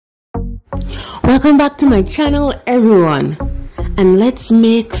Welcome back to my channel, everyone, and let's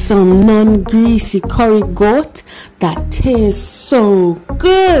make some non-greasy curry goat that tastes so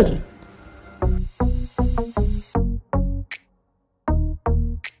good.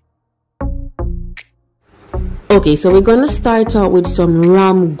 Okay, so we're going to start out with some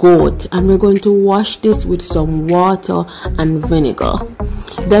ram goat, and we're going to wash this with some water and vinegar.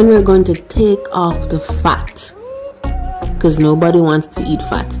 Then we're going to take off the fat, because nobody wants to eat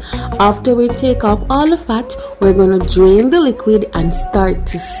fat. After we take off all the fat, we're going to drain the liquid and start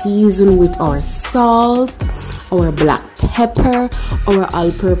to season with our salt, our black pepper, our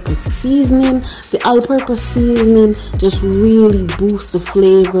all-purpose seasoning. The all-purpose seasoning just really boosts the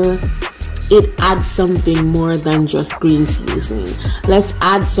flavor. It adds something more than just green seasoning. Let's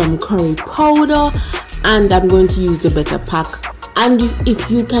add some curry powder, and I'm going to use the better pack. And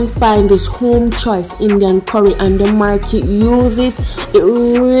if you can find this home choice Indian curry on the market, use it. It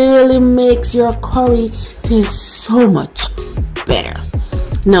really makes your curry taste so much better.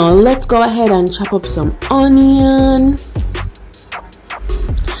 Now let's go ahead and chop up some onion,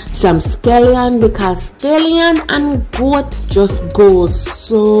 some scallion, because scallion and goat just go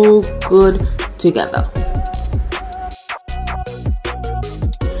so good together.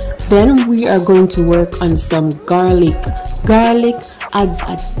 Then we are going to work on some garlic. Garlic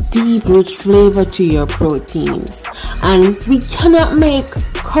adds a deep, rich flavor to your proteins, and we cannot make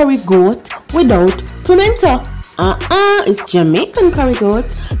curry goat without pimento. It's Jamaican curry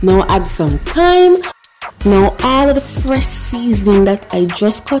goat. Now add some thyme. Now all of the fresh seasoning that I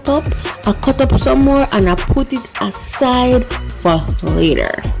just cut up, I cut up some more and I put it aside for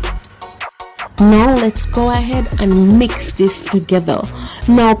later. Now let's go ahead and mix this together.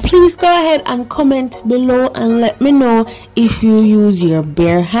 Now please go ahead and comment below and let me know if you use your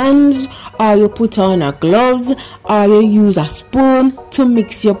bare hands, or you put on a gloves, or you use a spoon to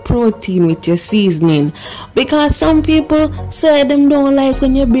mix your protein with your seasoning. Because some people say them don't like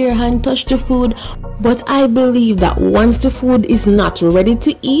when your bare hand touch the food, but I believe that once the food is not ready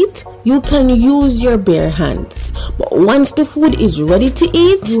to eat, you can use your bare hands. But once the food is ready to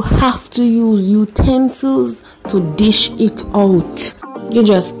eat, you have to use utensils to dish it out. You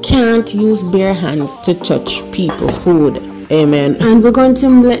just can't use bare hands to touch people's food. Amen. And we're going to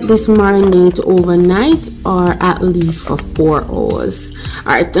let this marinate overnight, or at least for 4 hours.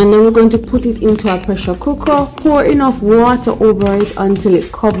 Alright, and then we're going to put it into a pressure cooker. Pour enough water over it until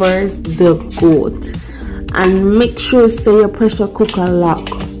it covers the goat. And make sure your pressure cooker lock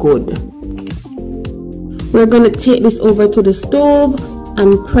good. We're going to take this over to the stove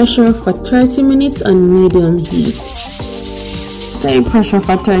and pressure for 30 minutes on medium heat. Say pressure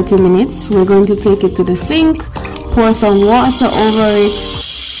for 30 minutes. We're going to take it to the sink. Pour some water over it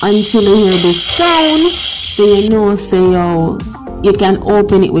until you hear the sound. Then you know, you can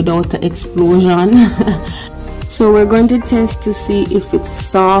open it without an explosion. So we're going to test to see if it's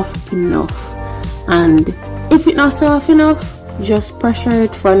soft enough. And if it's not soft enough, just pressure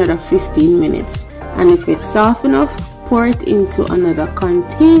it for another 15 minutes. And if it's soft enough, pour it into another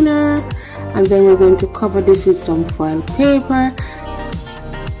container. And then we're going to cover this with some foil paper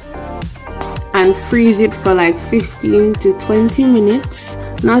and freeze it for like 15 to 20 minutes,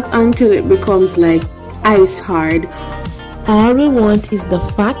 not until it becomes like ice hard. All we want is the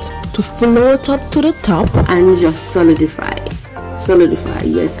fat to float up to the top and just solidify.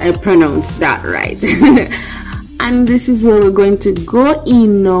 Yes, I pronounced that right. And this is where we're going to go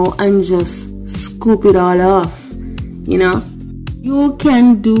in now and just scoop it all off. You know, you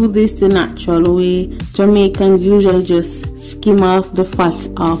can do this the natural way. Jamaicans usually just skim off the fat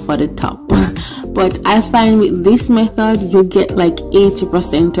off at the top. But I find with this method, you get like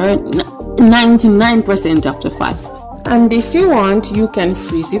 80% or 99% of the fat. And if you want, you can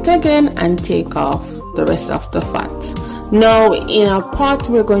freeze it again and take off the rest of the fat. Now in a pot,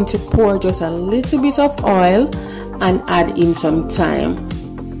 we're going to pour just a little bit of oil and add in some thyme.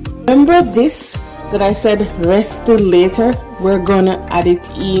 Remember this that I said rest till later? We're gonna add it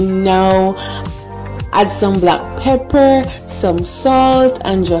in now. Add some black pepper, some salt,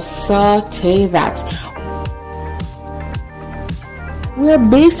 and just saute that. We're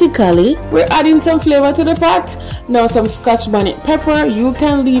adding some flavor to the pot. Now some scotch bonnet pepper. You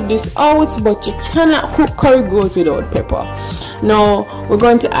can leave this out, but you cannot cook curry goat without pepper. Now we're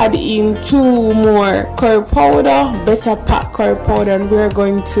going to add in 2 more curry powder, better pack curry powder, and we're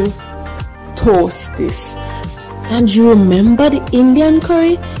going to toast this. And you remember the Indian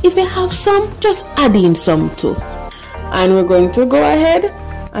curry? If you have some, just add in some too. And we're going to go ahead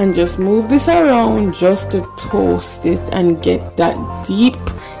and just move this around just to toast it and get a deep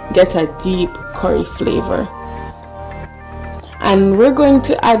curry flavor. and we're going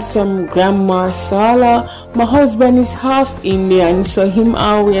to add some gram masala. My husband is half Indian, so him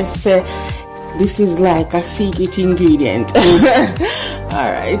always say this is like a secret ingredient.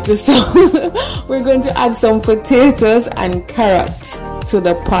 Alright, so we're going to add some potatoes and carrots to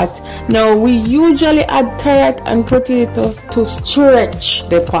the pot. Now we usually add carrot and potato to stretch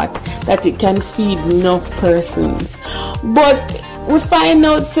the pot that it can feed enough persons, but we find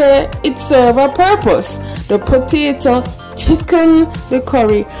out it serves a purpose. The potato thicken the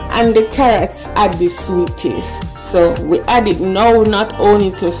curry and the carrots add the sweet taste. So we add it now not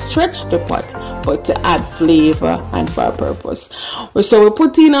only to stretch the pot but to add flavor and for a purpose. So we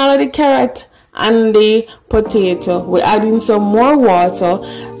put in all of the carrot and the potato. We're adding some more water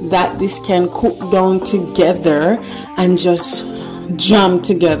that this can cook down together and just jam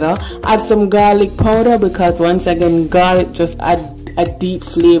together. Add some garlic powder, because once again garlic just add a deep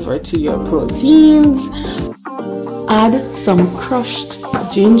flavor to your proteins. Add some crushed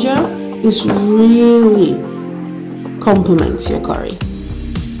ginger. This really complements your curry.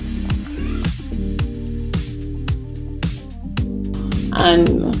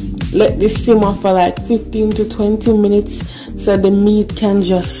 And let this simmer for like 15 to 20 minutes so the meat can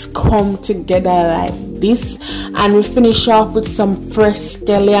just come together like this. And we finish off with some fresh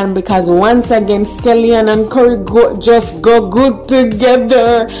scallion, because once again scallion and curry just go good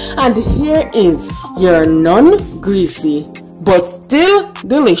together. And here is your non-greasy but still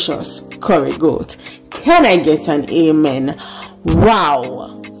delicious curry goat. Can I get an amen?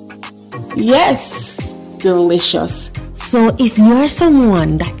 Wow, yes, delicious. So if you're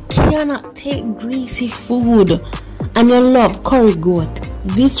someone that cannot take greasy food and you love curry goat,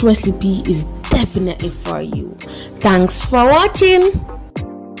 this recipe is definitely for you. Thanks for watching.